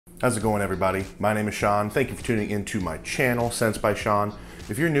How's it going, everybody? My name is Sean. Thank you for tuning into my channel, Scents by Sean.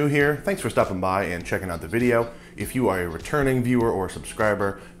 If you're new here, thanks for stopping by and checking out the video. If you are a returning viewer or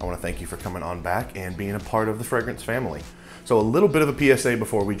subscriber, I want to thank you for coming on back and being a part of the fragrance family. So a little bit of a PSA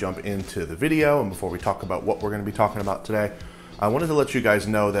before we jump into the video and before we talk about what we're going to be talking about today. I wanted to let you guys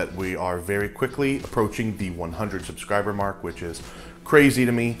know that we are very quickly approaching the 100 subscriber mark, which is crazy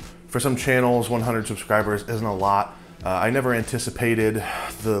to me. For some channels, 100 subscribers isn't a lot. I never anticipated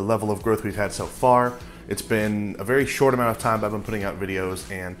the level of growth we've had so far. It's been a very short amount of time I've been putting out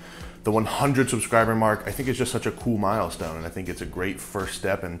videos, and the 100 subscriber mark I think is just such a cool milestone, and I think it's a great first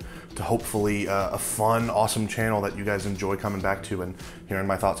step and to hopefully a fun, awesome channel that you guys enjoy coming back to and hearing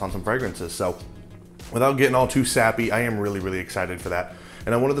my thoughts on some fragrances. So without getting all too sappy, I am really excited for that.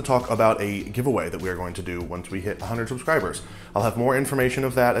 And I wanted to talk about a giveaway that we are going to do once we hit 100 subscribers. I'll have more information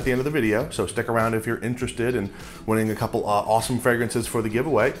of that at the end of the video, so stick around if you're interested in winning a couple awesome fragrances for the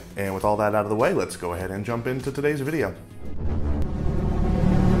giveaway. And with all that out of the way, let's go ahead and jump into today's video.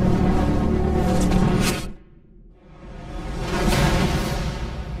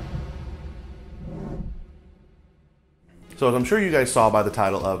 So as I'm sure you guys saw by the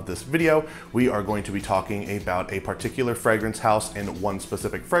title of this video, we are going to be talking about a particular fragrance house and one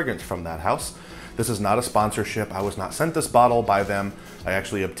specific fragrance from that house. This is not a sponsorship. I was not sent this bottle by them. I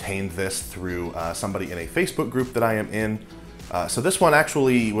actually obtained this through somebody in a Facebook group that I am in. So this one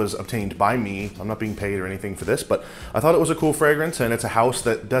actually was obtained by me. I'm not being paid or anything for this, but I thought it was a cool fragrance, and it's a house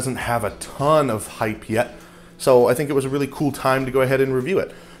that doesn't have a ton of hype yet. So I think it was a really cool time to go ahead and review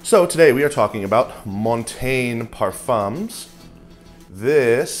it. So today we are talking about Montagne Parfums.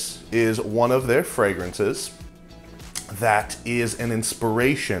 This is one of their fragrances that is an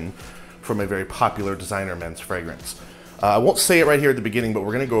inspiration from a very popular designer men's fragrance. I won't say it right here at the beginning, but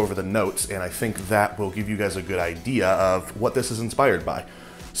we're going to go over the notes, and I think that will give you guys a good idea of what this is inspired by.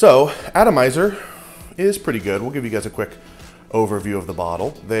 So Atomizer is pretty good. We'll give you guys a quick overview of the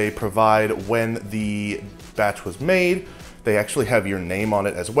bottle. They provide when the batch was made. They actually have your name on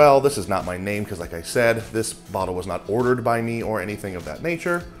it as well. This is not my name because, like I said, this bottle was not ordered by me or anything of that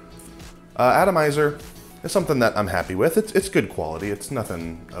nature. Atomizer is something that I'm happy with. It's good quality. It's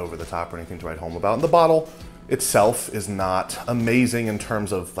nothing over the top or anything to write home about. And the bottle itself is not amazing in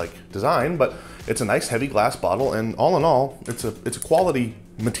terms of like design, but it's a nice heavy glass bottle, and all in all, it's a quality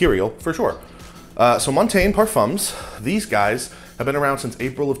material for sure. So Montagne Parfums, these guys have been around since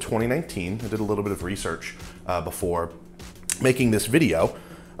April of 2019. I did a little bit of research before making this video.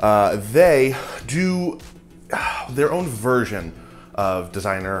 They do their own version of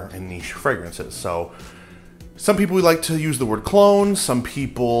designer and niche fragrances. So some people like to use the word clone, some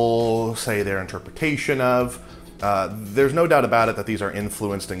people say their interpretation of. There's no doubt about it that these are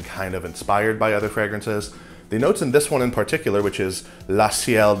influenced and kind of inspired by other fragrances. The notes in this one in particular, which is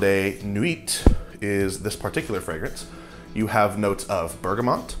Ciel De Nuit, is this particular fragrance. You have notes of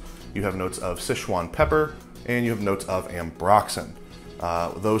bergamot, you have notes of Sichuan pepper, and you have notes of ambroxan.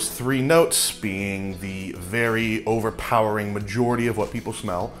 Those three notes being the very overpowering majority of what people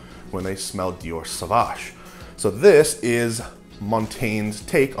smell when they smell Dior Sauvage. So this is Montaigne's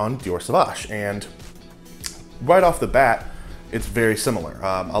take on Dior Sauvage, and right off the bat, it's very similar.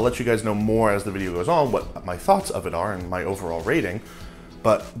 I'll let you guys know more as the video goes on what my thoughts of it are and my overall rating.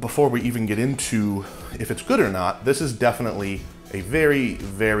 But before we even get into if it's good or not, this is definitely a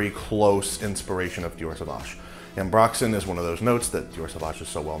very close inspiration of Dior Sauvage. Ambroxan is one of those notes that Dior Sauvage is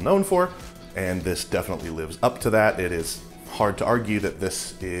so well known for, and this definitely lives up to that. It is hard to argue that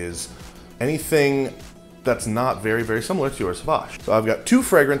this is anything that's not very similar to Dior Sauvage. So I've got two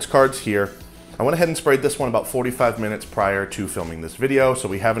fragrance cards here. I went ahead and sprayed this one about 45 minutes prior to filming this video, so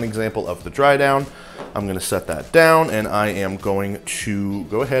we have an example of the dry down. I'm going to set that down, and I am going to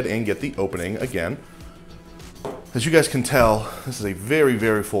go ahead and get the opening again. As you guys can tell, this is a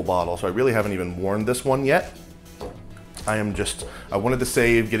very full bottle, so I really haven't even worn this one yet. I wanted to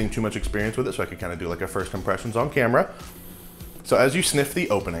save getting too much experience with it so I could kind of do like a first impressions on camera. So as you sniff the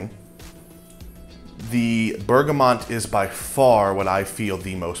opening, the bergamot is by far what I feel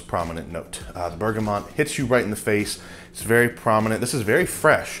the most prominent note. The bergamot hits you right in the face. It's very prominent. This is very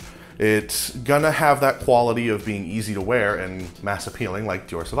fresh. It's gonna have that quality of being easy to wear and mass appealing like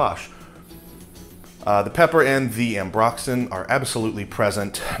Dior Sauvage. The pepper and the ambroxan are absolutely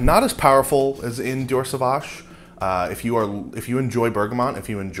present. Not as powerful as in Dior Sauvage. If you enjoy bergamot, if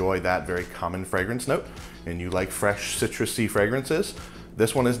you enjoy that very common fragrance note, and you like fresh citrusy fragrances,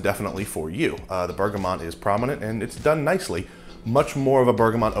 this one is definitely for you. The bergamot is prominent and it's done nicely. Much more of a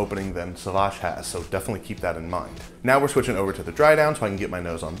bergamot opening than Sauvage has, so definitely keep that in mind. Now we're switching over to the dry down so I can get my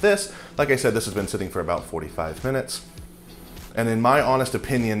nose on this. Like I said, this has been sitting for about 45 minutes. And in my honest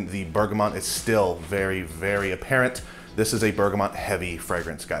opinion, the bergamot is still very, very apparent. This is a bergamot heavy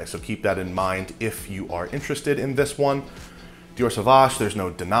fragrance, guys, so keep that in mind if you are interested in this one. Dior Sauvage, there's no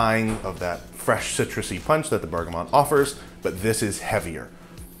denying of that fresh citrusy punch that the bergamot offers, but this is heavier.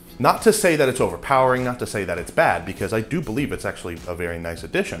 Not to say that it's overpowering, not to say that it's bad, because I do believe it's actually a very nice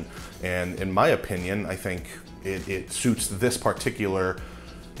addition. And in my opinion, I think it suits this particular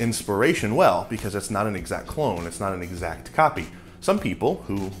inspiration well, because it's not an exact clone, it's not an exact copy. Some people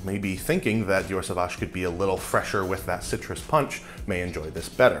who may be thinking that Dior Sauvage could be a little fresher with that citrus punch may enjoy this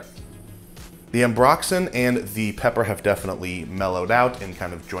better. The ambroxan and the pepper have definitely mellowed out and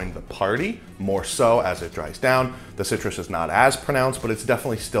kind of joined the party, more so as it dries down. The citrus is not as pronounced, but it's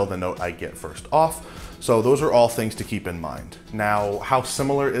definitely still the note I get first off. So those are all things to keep in mind. Now, how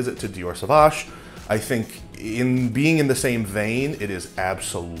similar is it to Dior Sauvage? I think in being in the same vein, it is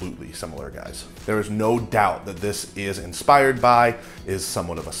absolutely similar, guys. There is no doubt that this is inspired by, is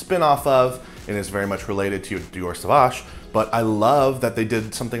somewhat of a spin-off of, and is very much related to Dior Sauvage, but I love that they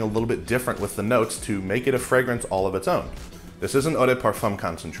did something a little bit different with the notes to make it a fragrance all of its own. This is an eau de parfum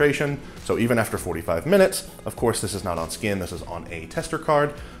concentration, so even after 45 minutes, of course this is not on skin, this is on a tester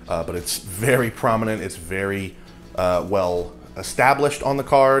card, but it's very prominent, it's very well established on the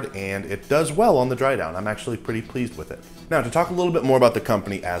card, and it does well on the dry down. I'm actually pretty pleased with it. Now, to talk a little bit more about the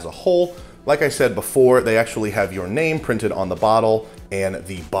company as a whole, like I said before, they actually have your name printed on the bottle and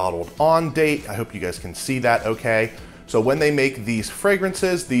the bottled on date. I hope you guys can see that okay. So when they make these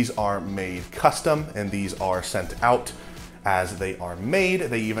fragrances, these are made custom and these are sent out as they are made.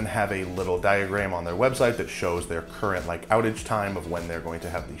 They even have a little diagram on their website that shows their current outage time of when they're going to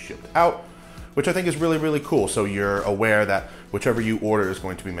have these shipped out, which I think is really, really cool. So you're aware that whichever you order is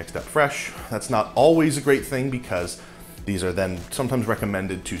going to be mixed up fresh. That's not always a great thing because these are then sometimes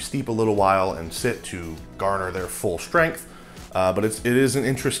recommended to steep a little while and sit to garner their full strength. But it is an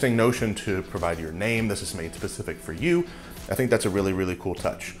interesting notion to provide your name. This is made specific for you. I think that's a really, really cool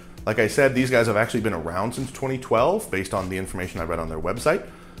touch. Like I said, these guys have actually been around since 2012 based on the information I read on their website,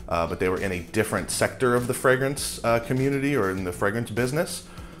 but they were in a different sector of the fragrance community or in the fragrance business.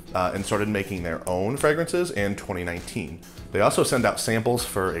 And started making their own fragrances in 2019. They also send out samples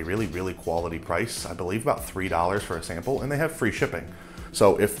for a really, really quality price. I believe about $3 for a sample, and they have free shipping.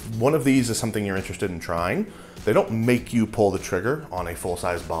 So if one of these is something you're interested in trying, they don't make you pull the trigger on a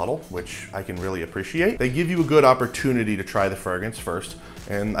full-size bottle, which I can really appreciate. They give you a good opportunity to try the fragrance first,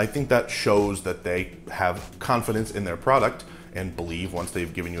 and I think that shows that they have confidence in their product and believe once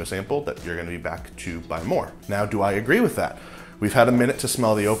they've given you a sample that you're gonna be back to buy more. Now, do I agree with that? We've had a minute to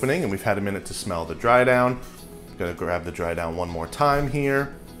smell the opening and we've had a minute to smell the dry down. Gonna grab the dry down one more time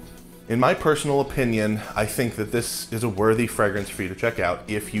here. In my personal opinion, I think that this is a worthy fragrance for you to check out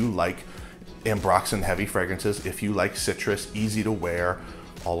if you like ambroxan heavy fragrances, if you like citrus, easy to wear,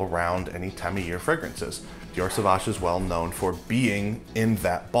 all around any time of year fragrances. Dior Sauvage is well known for being in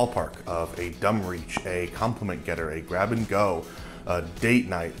that ballpark of a dumb reach, a compliment getter, a grab and go, a date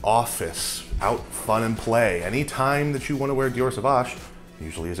night, office, out fun and play. Any time that you want to wear Dior Sauvage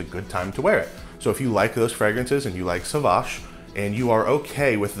usually is a good time to wear it. So if you like those fragrances and you like Sauvage and you are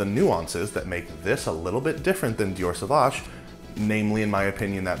okay with the nuances that make this a little bit different than Dior Sauvage, namely in my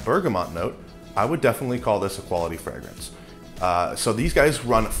opinion that bergamot note, I would definitely call this a quality fragrance. So these guys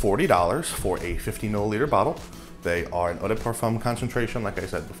run $40 for a 50 milliliter bottle. They are an eau de parfum concentration, like I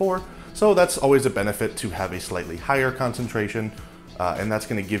said before, so that's always a benefit to have a slightly higher concentration, and that's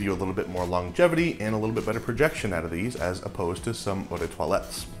going to give you a little bit more longevity and a little bit better projection out of these as opposed to some eau de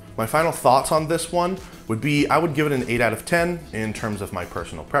toilettes. My final thoughts on this one would be I would give it an 8 out of 10 in terms of my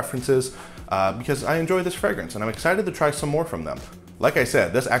personal preferences because I enjoy this fragrance and I'm excited to try some more from them. Like I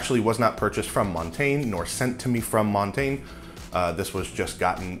said, this actually was not purchased from Montagne nor sent to me from Montagne. This was just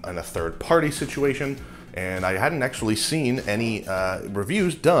gotten in a third-party situation, and I hadn't actually seen any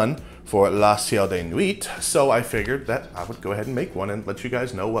reviews done for Ciel De Nuit, so I figured that I would go ahead and make one and let you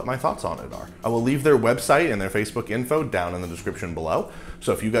guys know what my thoughts on it are. I will leave their website and their Facebook info down in the description below,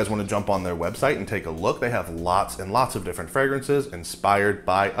 so if you guys want to jump on their website and take a look, they have lots and lots of different fragrances inspired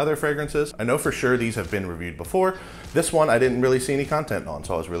by other fragrances. I know for sure these have been reviewed before. This one I didn't really see any content on,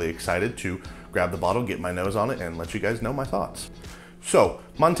 so I was really excited to grab the bottle, get my nose on it, and let you guys know my thoughts. So,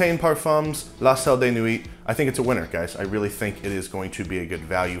 Montagne Parfums Ciel De Nuit, I think it's a winner, guys. I really think it is going to be a good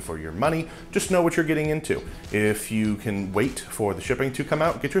value for your money. Just know what you're getting into. If you can wait for the shipping to come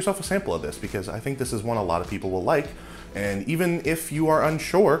out, get yourself a sample of this because I think this is one a lot of people will like. And even if you are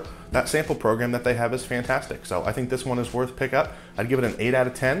unsure, that sample program that they have is fantastic. So I think this one is worth pick up. I'd give it an 8 out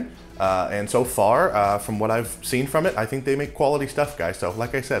of 10. And so far, from what I've seen from it, I think they make quality stuff, guys. So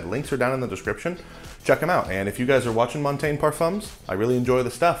like I said, links are down in the description. check them out. And if you guys are watching Montagne Parfums, I really enjoy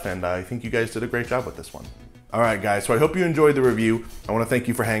the stuff, and I think you guys did a great job with this one. All right, guys, so I hope you enjoyed the review. I want to thank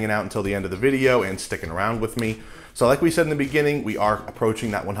you for hanging out until the end of the video and sticking around with me. So like we said in the beginning, we are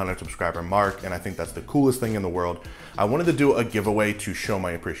approaching that 100 subscriber mark, and I think that's the coolest thing in the world. I wanted to do a giveaway to show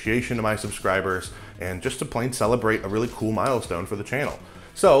my appreciation to my subscribers and just to plain celebrate a really cool milestone for the channel.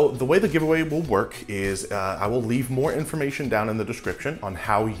 So the way the giveaway will work is I will leave more information down in the description on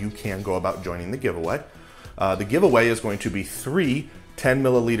how you can go about joining the giveaway. The giveaway is going to be 3 10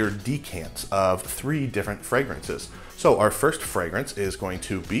 milliliter decants of 3 different fragrances. So our first fragrance is going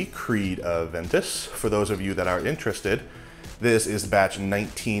to be Creed Aventus. For those of you that are interested, this is batch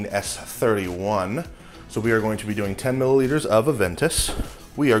 19S31. So we are going to be doing 10 milliliters of Aventus.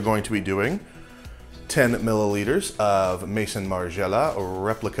 We are going to be doing 10 milliliters of Maison Margiela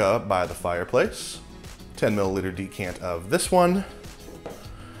Replica by the Fireplace, 10 milliliter decant of this one,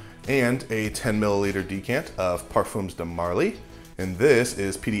 and a 10 milliliter decant of Parfums de Marly. And this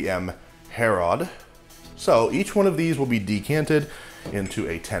is PDM Herod. So each one of these will be decanted into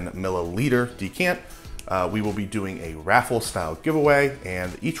a 10 milliliter decant. We will be doing a raffle style giveaway,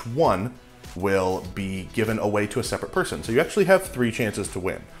 and each one will be given away to a separate person. So you actually have 3 chances to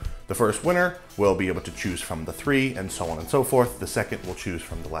win. The first winner will be able to choose from the 3 and so on and so forth. The second will choose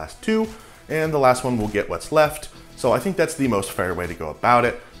from the last 2, and the last one will get what's left. So I think that's the most fair way to go about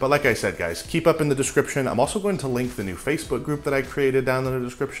it. But like I said, guys, keep up in the description. I'm also going to link the new Facebook group that I created down in the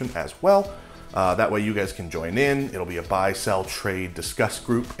description as well. That way you guys can join in. It'll be a buy, sell, trade, discuss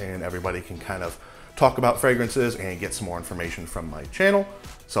group, and everybody can kind of talk about fragrances and get some more information from my channel.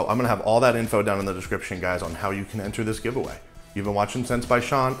 So I'm gonna have all that info down in the description, guys, on how you can enter this giveaway. You've been watching Scents by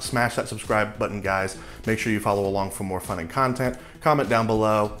Sean. Smash that subscribe button, guys. Make sure you follow along for more fun and content. Comment down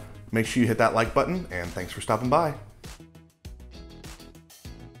below. Make sure you hit that like button, and thanks for stopping by.